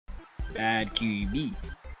Bad QB.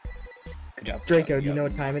 Good job. Draco, do you know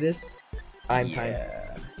what time it is? Time.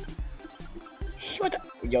 What the?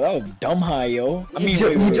 Yo, that was dumb high, yo.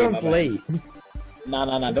 You jumped late.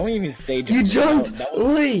 Nah. Don't even say You jumped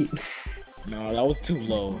late. No, that was too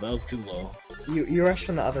low. You rush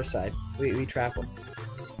from the other side. We trap him.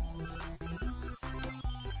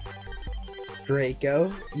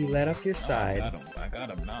 Draco, you let up your side. I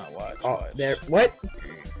got him. Not watch. Oh, there. What?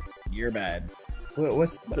 You're bad.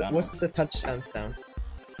 What's the touchdown sound?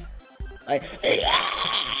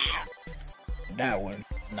 That one.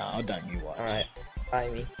 Nah, I'm done. You watch. Alright. Eye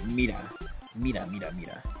me. Mira.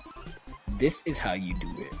 This is how you do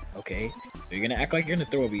it, okay? So you're gonna act like you're gonna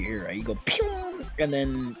throw over here, right? You go pew, and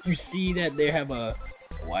then you see that they have a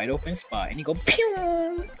wide open spot, and you go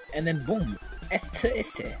pew, and then boom, S to S.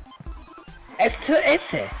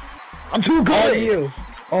 I'm too good. All you.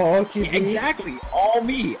 All QB. Yeah, exactly. All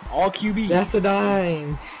me. All QB. That's a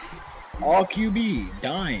dime. All QB.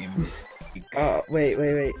 Dime. Oh wait.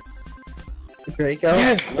 Draco.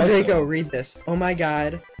 Yes, Draco, read this. Oh my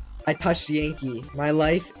God, I touched Yankee. My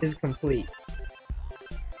life is complete.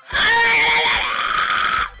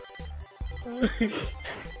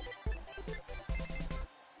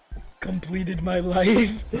 Completed my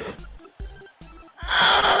life.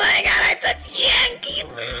 Oh my God, I touched Yankee.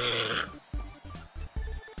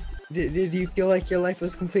 Did you feel like your life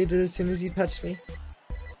was completed as soon as you touched me?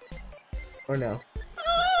 Or no?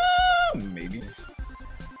 Maybe.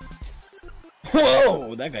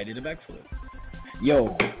 Whoa, that guy did a backflip.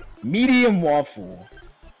 Yo, medium waffle.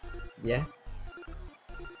 Yeah.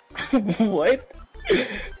 What?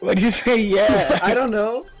 What'd you say? Yeah. I don't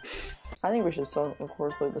know. I think we should start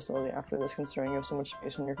record for the facility after this, considering you have so much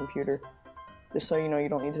space on your computer. Just so you know, you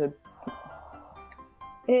don't need to.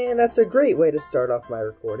 And that's a great way to start off my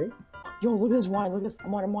recording. Yo, look at this wine. Look at this.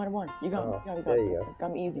 I'm on. You got me. There you go.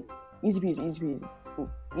 Got me easy. Easy peasy. Ooh,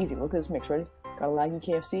 easy. Look at this mix. Ready? Got a laggy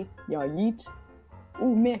KFC. Y'all yeet.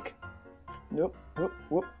 Ooh, Mick. Nope.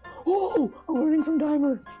 Whoop. Oh, I'm learning from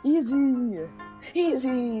Dimer. Easy.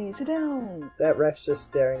 Sit down. That ref's just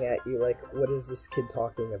staring at you like, what is this kid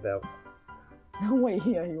talking about? No way.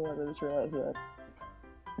 Yeah, you want to just realize that.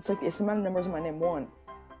 It's like it's the amount of numbers in my name. 1,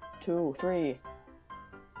 2, 3.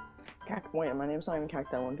 Wait, my name's not even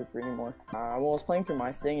Cactus 1, 2, 3 anymore. Well, I was playing through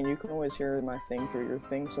my thing, and you can always hear my thing through your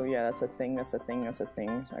thing. So yeah, that's a thing. A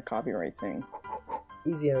copyright thing.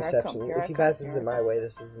 Easy interception. If he passes it my way,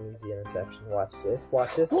 this is an easy interception. Watch this.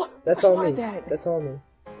 What? That's all me. That's all me.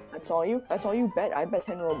 That's all you? That's all you? Bet. I bet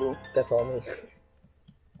 10 Robu. That's all me.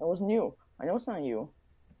 That wasn't you. I know it's not you.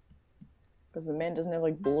 Because the man doesn't have,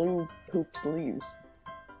 like, blue poop sleeves.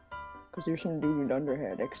 Because there's some dude in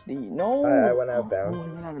Underhead XD. No! I went out of bounds. Oh, he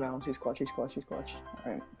went out of bounds. He's clutch.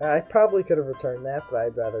 Alright. I probably could have returned that, but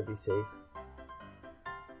I'd rather be safe.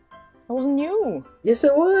 That wasn't you! Yes,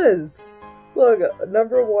 it was! Look,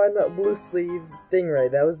 number 1, blue sleeves, Stingray.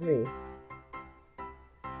 That was me.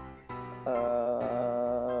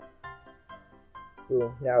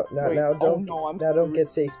 Ooh, now don't get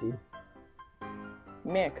safety.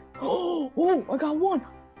 Mick. Oh, I got one!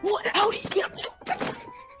 What? How'd he get?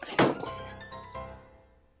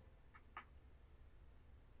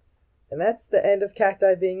 And that's the end of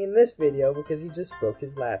Cacti being in this video because he just broke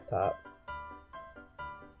his laptop.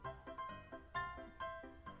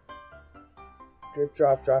 Drip,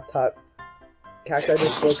 drop, top. Cacti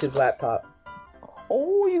just broke his laptop.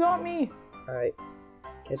 Oh, you got me! Alright,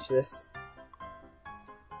 catch this.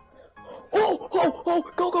 Oh, go!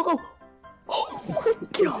 Oh my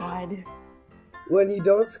God! When you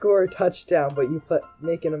don't score a touchdown, but you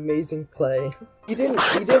make an amazing play. You didn't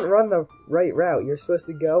run the right route. You're supposed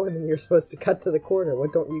to go, and then you're supposed to cut to the corner.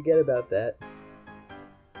 What don't you get about that?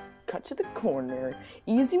 Cut to the corner.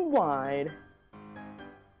 Easy wide.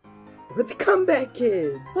 We're the comeback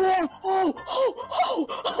kids!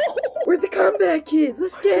 We're the comeback kids!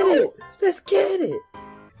 Let's get it!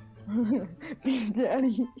 Big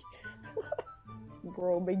Daddy.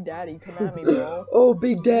 Bro, Big Daddy, come at me, bro. Oh,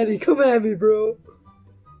 Big Daddy, come at me, bro.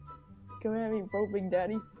 Come at me, bro, Big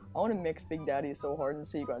Daddy. I want to mix Big Daddy so hard and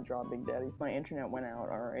see you gonna drop Big Daddy. My internet went out,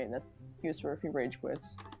 alright. That's used for if he rage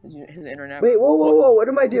quits. His internet. Wait, whoa, what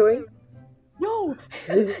am I doing? Yo,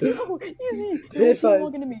 easy. Whole team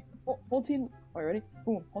walking to me. Whole team. Alright, ready?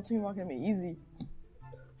 Boom. Whole team walking to me. Easy.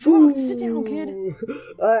 Ooh, sit down, kid.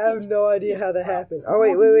 I have no idea how that happened. Oh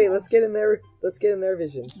wait. Let's get in their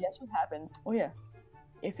vision. That's what happens. Oh yeah.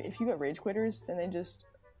 If you got rage quitters, then they just.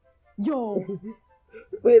 Yo.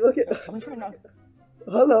 Wait, look at. I'm trying not.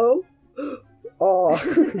 Hello. Oh.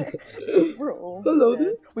 Bro. Hello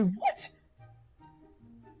there. Wait, what?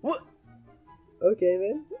 What? Okay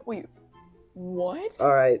then. Wait. What?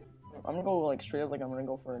 All right. I'm gonna go like straight up, like I'm gonna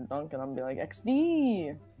go for a dunk, and I'm gonna be like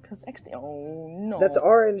XD, cause XD. Oh no. That's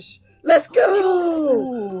orange. Let's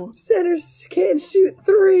go! Centers can shoot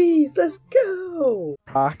threes. Let's go!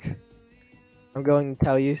 Doc, I'm going to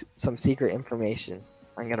tell you some secret information.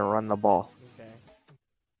 I'm gonna run the ball.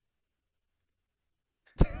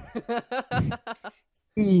 Okay.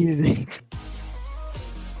 Easy.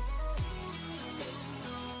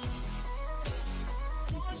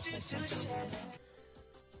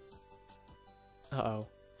 Uh-oh.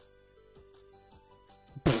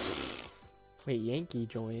 Wait, Yankee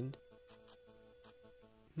joined.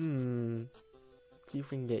 See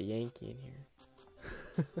if we can get Yankee in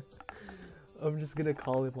here. I'm just gonna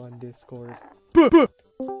call him on Discord.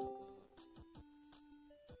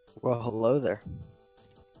 Well, hello there.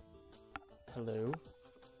 Hello?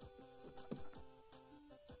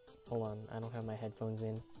 Hold on, I don't have my headphones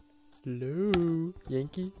in. Hello?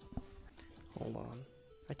 Yankee? Hold on.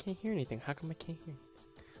 I can't hear anything. How come I can't hear?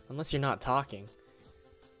 Unless you're not talking.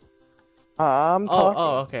 I'm talking.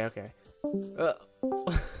 Oh, okay.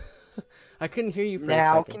 I couldn't hear you for a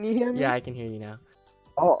Now, second. can you hear me? Yeah, I can hear you now.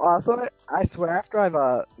 Oh, also, I swear, after I've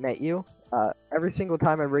met you, every single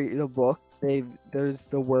time I read a book, there's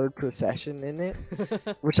the word procession in it,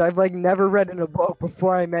 which I've like never read in a book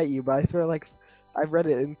before I met you. But I swear, like, I've read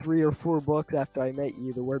it in 3 or 4 books after I met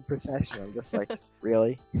you. The word procession. I'm just like,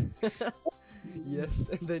 really? Yes,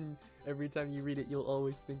 and then every time you read it, you'll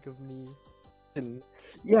always think of me.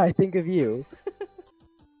 Yeah, I think of you.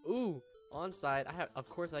 Ooh, onside. Of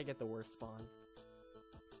course, I get the worst spawn.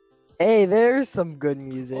 Hey, there's some good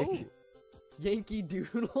music. Oh, Yankee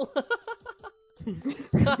Doodle.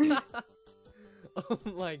 Oh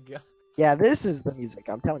my god. Yeah, this is the music,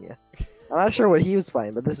 I'm telling you. I'm not sure what he was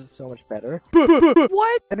playing, but this is so much better.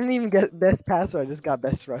 What? I didn't even get best passer, I just got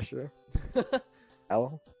best rusher.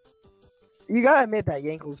 Hell. You gotta admit that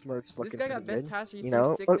Yankles merch looking This guy got pretty best good. passer. You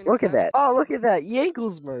know, look at that. Oh, look at that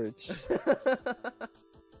Yankles merch.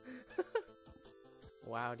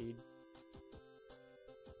 Wow, dude.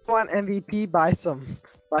 If you want MVP? Buy some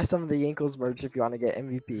of the Yankles merch if you want to get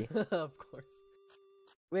MVP. Of course.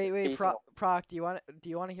 Wait, Proc, do you want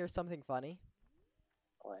to hear something funny?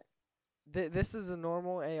 What? This is a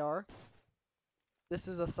normal AR. This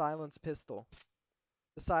is a silence pistol.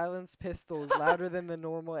 The silence pistol is louder than the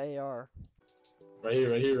normal AR. Right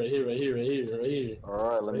here.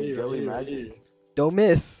 Alright, let me jelly magic. Don't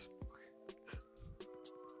miss.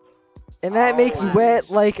 And that makes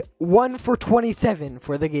Wet like 1 for 27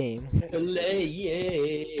 for the game.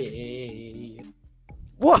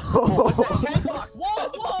 Whoa!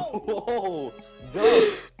 Whoa! Dude,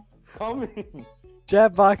 it's coming!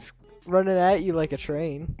 Jetbox running at you like a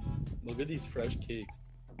train. Look at these fresh cakes.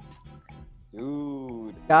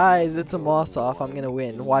 Dude. Guys, it's a moss off. I'm gonna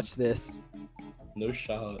win. Watch this. No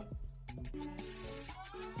shot.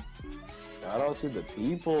 Shout out to the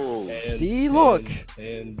people. See, look.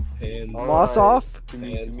 Hands. Moss off. To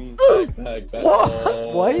me. Back.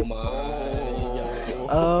 What? What?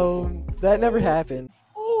 Oh my. That never happened.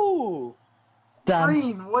 Ooh.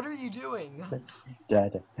 Green, what are you doing?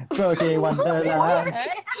 Okay, Wonderland.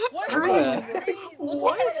 Green,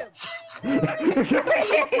 what?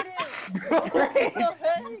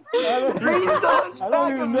 Green dodge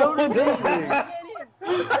back of Notre Dame.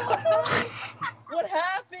 What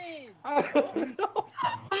happened? I don't know.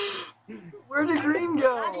 Where did Green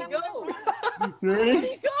go? Where'd he go? Where'd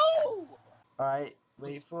he go? Alright,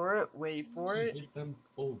 wait for it. Wait for it. Hit them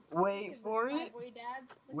folks. Wait for it.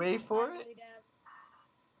 Wait for it.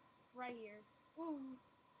 Right here. Ooh.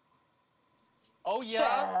 Oh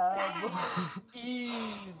yeah. Dab.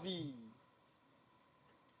 Easy.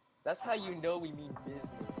 That's how you know we mean business.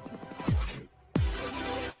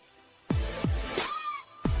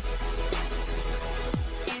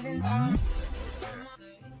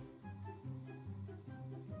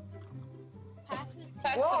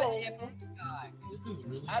 Pass to the AFK guy. This is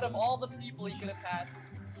really Out of all the people he could have passed.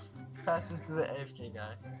 Passes to the AFK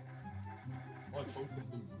guy. What, both of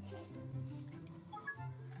them?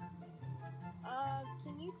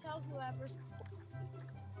 Can you tell whoever's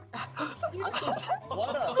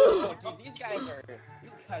What a oh, dude, these guys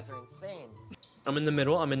are insane. I'm in the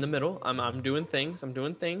middle. I'm doing things. I'm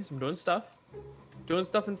doing stuff. I'm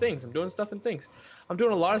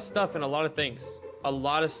doing a lot of stuff and a lot of things. A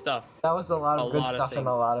lot of stuff. That was a lot of A good lot of stuff and a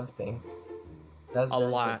things. lot of things. That's A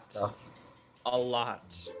very lot. good stuff. A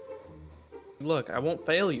lot. Look, I won't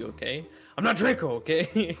fail you, okay? I'm not Draco,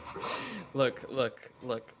 okay? Look.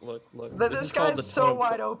 This is called guy's the so totem.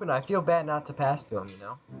 wide open. I feel bad not to pass to him, you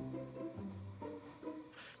know?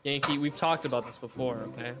 Yankee, we've talked about this before,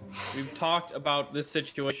 okay? We've talked about this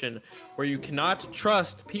situation where you cannot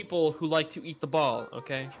trust people who like to eat the ball,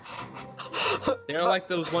 okay? They're like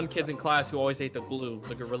those one kids in class who always ate the glue,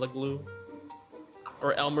 the Gorilla Glue.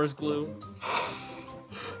 Or Elmer's glue.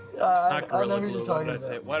 Not Gorilla Glue, what did I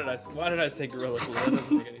say? Why did I say Gorilla Glue? That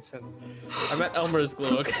doesn't make any sense. I meant Elmer's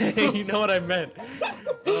glue, okay? You know what I meant.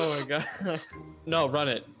 Oh my god. No, run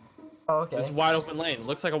it. Oh, okay. This is wide open lane.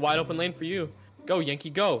 Looks like a wide open lane for you. Go, Yankee,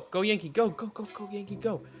 go. Go, Yankee, go. Go, go, go, Yankee,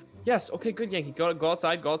 go. Yes, okay, good, Yankee. Go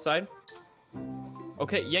outside, go outside.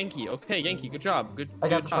 Okay, Yankee, good job. Good I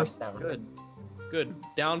got good the job. first down. Good.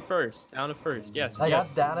 Down first, yes, I yes.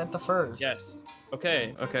 got down at the first. Yes.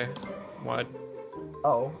 Okay. Wide.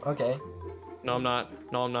 Oh, okay. No, I'm not.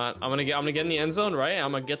 I'm gonna get in the end zone, right?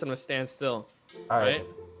 I'm gonna get them to stand still. Alright. Right?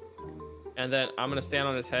 And then I'm gonna stand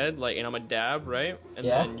on his head, like, and I'm gonna dab, right? And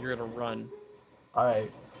Yeah. then you're gonna run.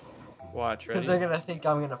 Alright. Watch, Because ready? they're gonna think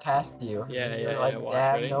I'm gonna pass to you. Yeah, And you're yeah, like, yeah, watch,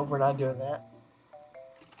 Dad, ready? no, we're not doing that.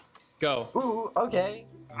 Go. Ooh, okay.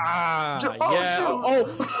 Ah, Oh, yeah. shoot.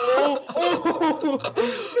 Oh.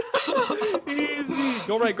 Easy.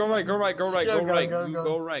 Go right. Yeah, You go.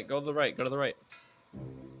 go to the right.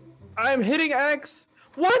 I'm hitting X.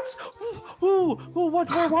 What? Who? What?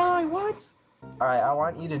 Why? What? Alright, I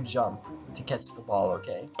want you to jump to catch the ball,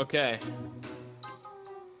 okay? Okay.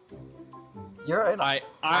 You're an I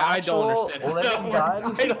actual don't understand how that living works.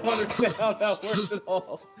 god. I don't understand how that works at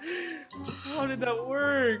all. How did that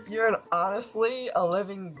work? You're honestly a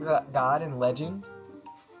living god and legend.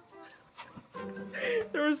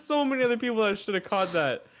 There were so many other people that should have caught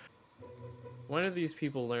that. When did these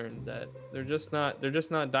people learn that they're just not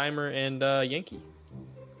Dimer and Yankee?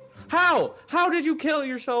 How? How did you kill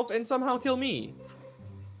yourself and somehow kill me?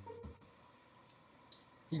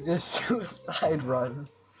 He did suicide run.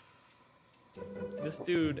 This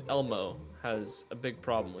dude Elmo has a big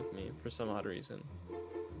problem with me for some odd reason.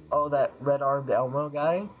 Oh, that red-armed Elmo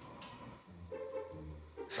guy?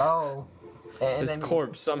 Oh. And This then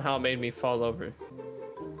corpse somehow made me fall over.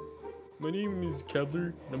 My name is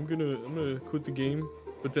Kevler, and I'm gonna quit the game,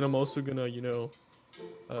 but then I'm also gonna, you know,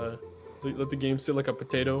 let the game sit like a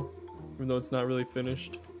potato, even though it's not really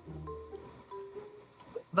finished.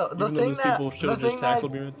 The Even though thing those that people should have just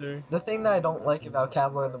tackled me right there. the thing that I don't like about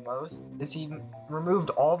Cavler the most is he removed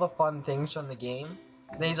all the fun things from the game.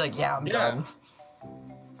 And then he's like, yeah, I'm done.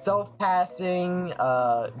 Self-passing,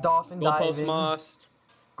 dolphin diving,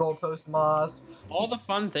 goalpost moss. All the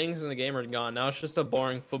fun things in the game are gone. Now it's just a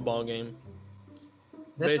boring football game.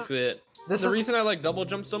 Basically it. The reason I like double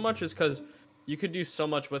jump so much is because you could do so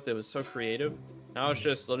much with it. It was so creative. Now it's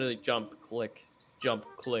just literally jump, click, jump,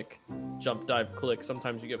 click, jump, dive, click.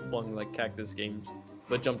 Sometimes you get flung like Cactus games.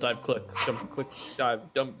 But jump, dive, click, dive,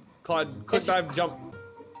 jump, click, dive, jump.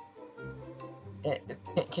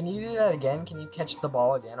 Can you do that again? Can you catch the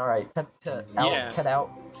ball again? Alright, cut out.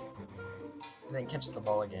 And then catch the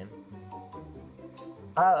ball again.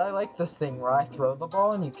 I like this thing where I throw the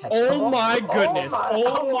ball and you catch the ball. Oh my goodness!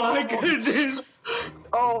 Oh my goodness!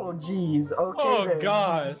 Oh jeez. Okay. Oh then.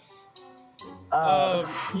 gosh.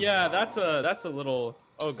 Yeah, that's a little.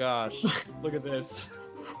 Oh gosh. Look at this.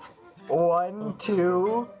 1,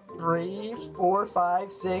 2, 3, 4,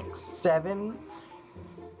 5, 6, 7,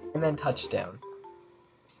 and then touchdown.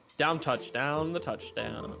 Down touchdown, the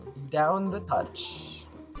touchdown. Down the touch.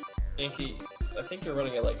 Yankee, I think you're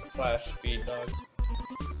running at like flash speed, dog.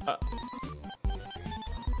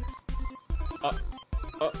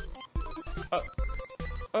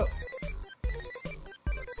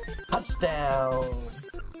 Touchdown.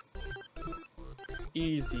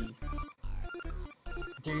 Easy.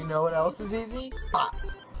 Do you know what else is easy? Ah.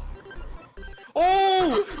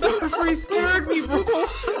 Oh! That referee scared me, bro!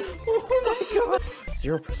 Oh my god!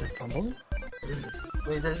 0% fumbling?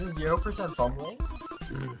 Wait, this is 0% fumbling?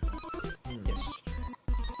 Yes.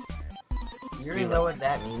 You already know what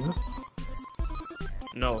that means.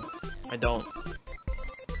 No, I don't.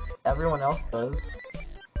 Everyone else does.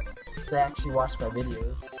 They actually watch my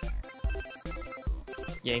videos.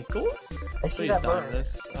 Yankles? I see Please that don't bird.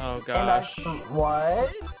 this. Oh And gosh.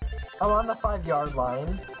 what? I'm on the 5-yard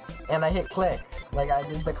line, and I hit click. Like I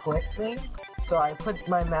did the click thing, so I put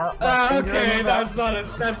my mouth. Okay, that's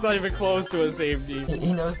not even close to a safety.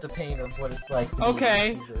 He knows the pain of what it's like. To be a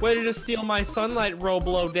Okay, receiver. way to just steal my sunlight,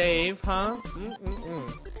 Roblo Dave, huh?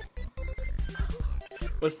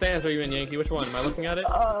 What stance are you in, Yankee? Which one? Am I looking at it?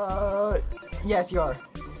 Yes, you are.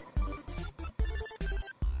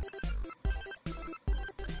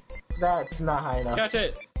 That's not high enough. Catch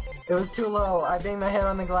it! It was too low. I banged my head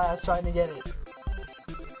on the glass trying to get it.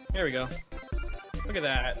 There we go. Look at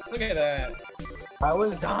that. Look at that. I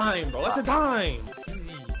was Dime, bro. That's a dime.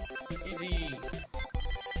 Easy.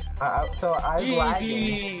 So I was lagging.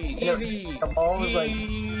 Easy. and Easy. the ball was like,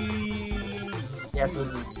 Easy. yes, it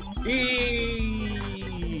was easy.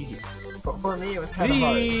 Easy. But for me, it was kind of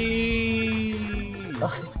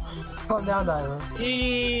hard. Calm down, Dimer.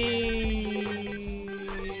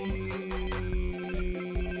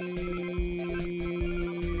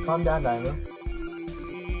 Calm down, Dimer.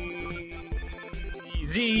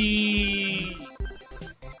 Easy.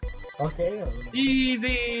 Okay.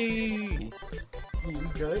 Easy. You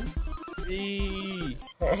good? Easy.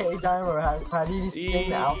 Hey, Dimer, how do you sing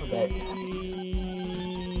the alphabet?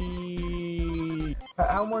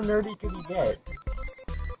 How more nerdy could you get?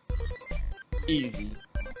 Easy.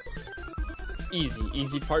 Easy.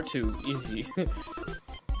 Easy part 2. Easy.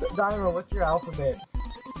 Dimer, what's your alphabet?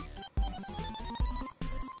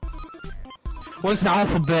 What's the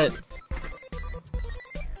alphabet?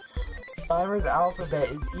 Dimer's alphabet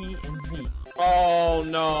is E and Z. Oh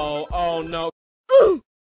no. Oh no.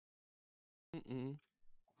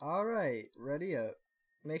 Alright, ready up.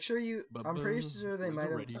 Make sure you. I'm pretty sure they might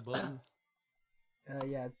have. Ready button.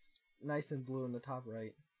 Yeah, it's nice and blue in the top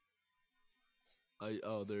right.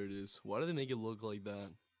 Oh, there it is. Why do they make it look like that?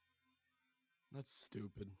 That's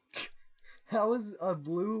stupid. How is a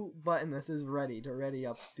blue button that says ready to ready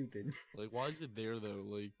up stupid? Like, why is it there though?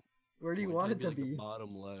 Like, Where do you why want can't it to like, be?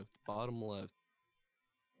 Bottom left. Bottom left.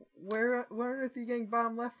 Where on earth are you getting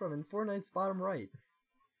bottom left from? In Fortnite's bottom right.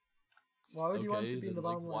 Why would you want it to be in the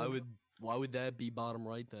then, bottom like, left? why would that be bottom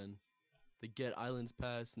right then? The get islands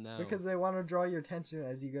pass now. Because they want to draw your attention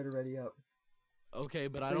as you go to ready up. Okay,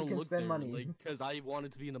 but so I you don't can look spend there, money. like, because I want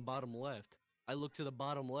it to be in the bottom left. I look to the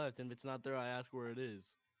bottom left, and if it's not there, I ask where it is.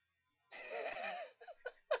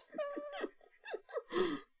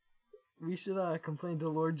 We should complain to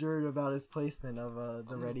Lord Jerd about his placement of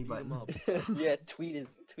the ready beat him button. up. Yeah, tweet him.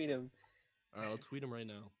 Alright, I'll tweet him right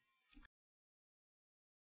now.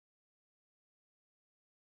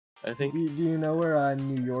 I think. Do you know where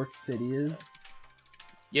New York City is?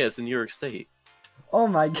 Yeah, it's in New York State. Oh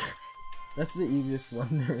my god, that's the easiest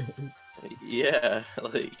one there is. Yeah,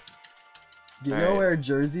 like. Do you know where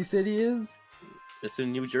Jersey City is? It's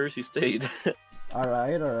in New Jersey State.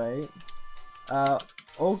 Alright, alright.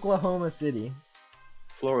 Oklahoma City.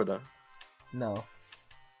 Florida. No.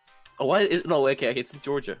 Oh, why? No, okay, it's in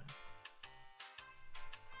Georgia.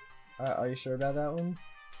 Are you sure about that one?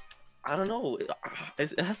 I don't know.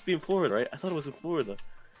 It has to be in Florida, right? I thought it was in Florida.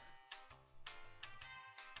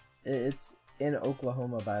 It's in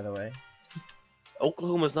Oklahoma, by the way.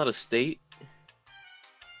 Oklahoma's not a state.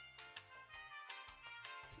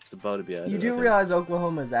 It's about to be. You do realize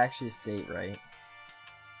Oklahoma is actually a state, right?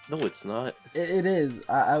 No, it's not. It is.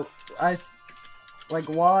 Like,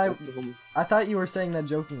 while I thought you were saying that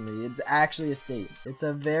jokingly. It's actually a state. It's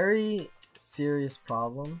a very serious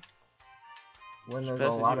problem when there's a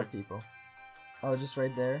lot of people. Oh, just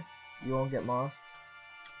right there? You won't get mossed?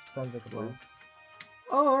 Sounds like a plan.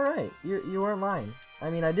 Oh, alright. You weren't lying. I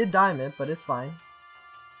mean, I did dime it, but it's fine.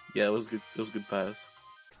 Yeah, it was good. It was a good pass.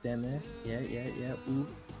 Stand there. Yeah. Ooh.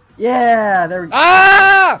 Yeah! There we go.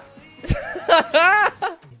 Ah!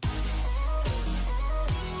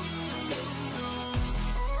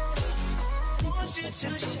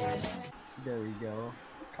 There we go.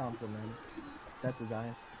 Compliments. That's a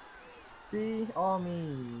dime. See? All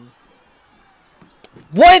me.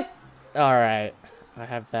 What? Alright. I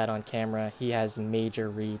have that on camera. He has major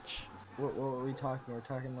reach. What are we talking? We're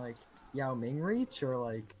talking like Yao Ming reach, or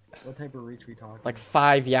like what type of reach we talking? Like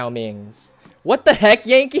 5 Yao Mings. What the heck,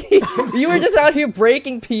 Yankee? You were just out here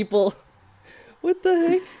breaking people. What the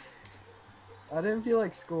heck? I didn't feel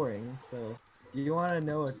like scoring, so do you want to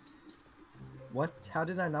know what? How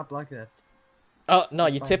did I not block that? Oh no,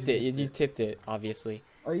 you tipped it. You tipped it, obviously.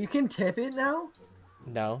 Oh, you can tip it now?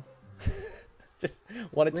 No. Just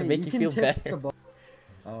wanted to make you feel better.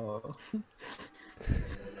 Oh.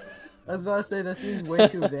 I was about to say, that seems way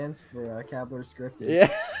too advanced for Kabler scripted. Yeah.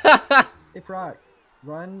 Hey, Proc,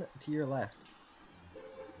 run to your left.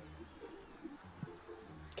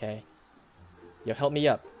 Okay. Yo, help me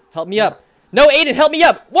up. Help me up. No, Aiden, help me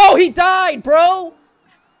up. Whoa, he died, bro.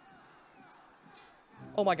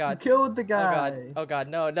 Oh my god. You killed the guy. Oh god.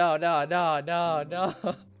 No.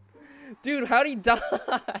 Dude, how'd he die?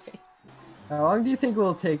 How long do you think it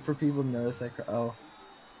will take for people to notice that? Oh.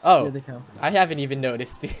 Oh. Here they come. I haven't even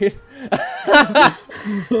noticed, dude.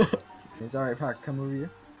 It's alright, Proc, come over here.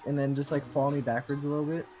 And then just like follow me backwards a little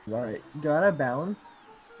bit. Alright, go out of bounds.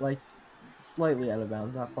 Like, slightly out of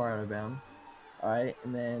bounds, not far out of bounds. Alright,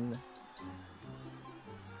 and then...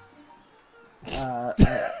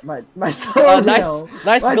 my Oh, toenail!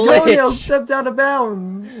 nice My glitch. toenail stepped out of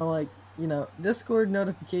bounds! I'm like, you know, Discord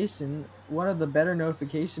notification, one of the better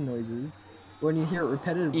notification noises when you hear it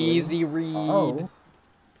repetitively. Easy read. Oh.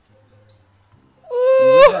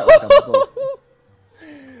 You read that like a book.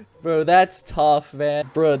 Bro, that's tough,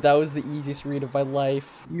 man. Bro, that was the easiest read of my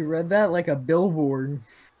life. You read that like a billboard.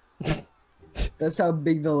 That's how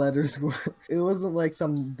big the letters were. It wasn't like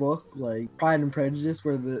some book like Pride and Prejudice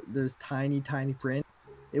where there's tiny print.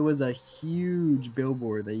 It was a huge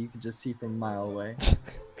billboard that you could just see from a mile away.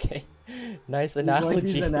 Okay, nice You analogy. like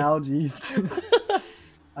these analogies.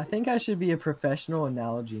 I think I should be a professional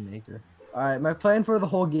analogy maker. Alright, my plan for the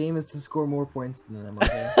whole game is to score more points than them,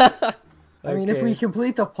 okay? I mean, if we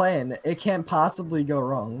complete the plan, it can't possibly go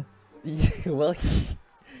wrong. Well,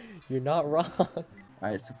 you're not wrong.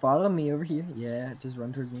 Alright, so follow me over here. Yeah, just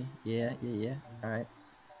run towards me. Yeah. Alright.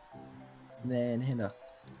 Then hand up.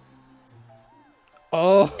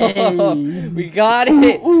 Oh, hey. We got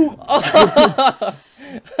it! Ooh.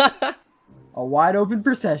 A wide open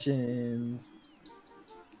Processions.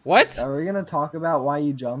 What? Are we gonna talk about why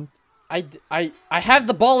you jumped? I have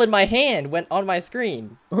the ball in my hand when on my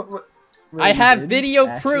screen. Wait, I have did? video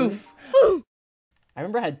Actually? proof. I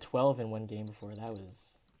remember I had 12 in one game before. That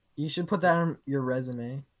was. You should put that on your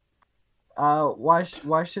resume. Why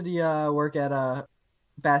should he work at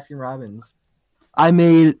Baskin Robbins? I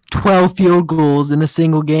made 12 field goals in a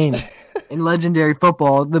single game in Legendary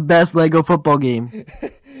Football, the best Lego football game.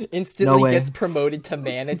 Instantly gets promoted to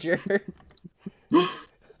manager.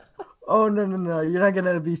 Oh no! You're not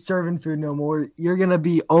gonna be serving food no more. You're gonna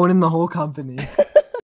be owning the whole company.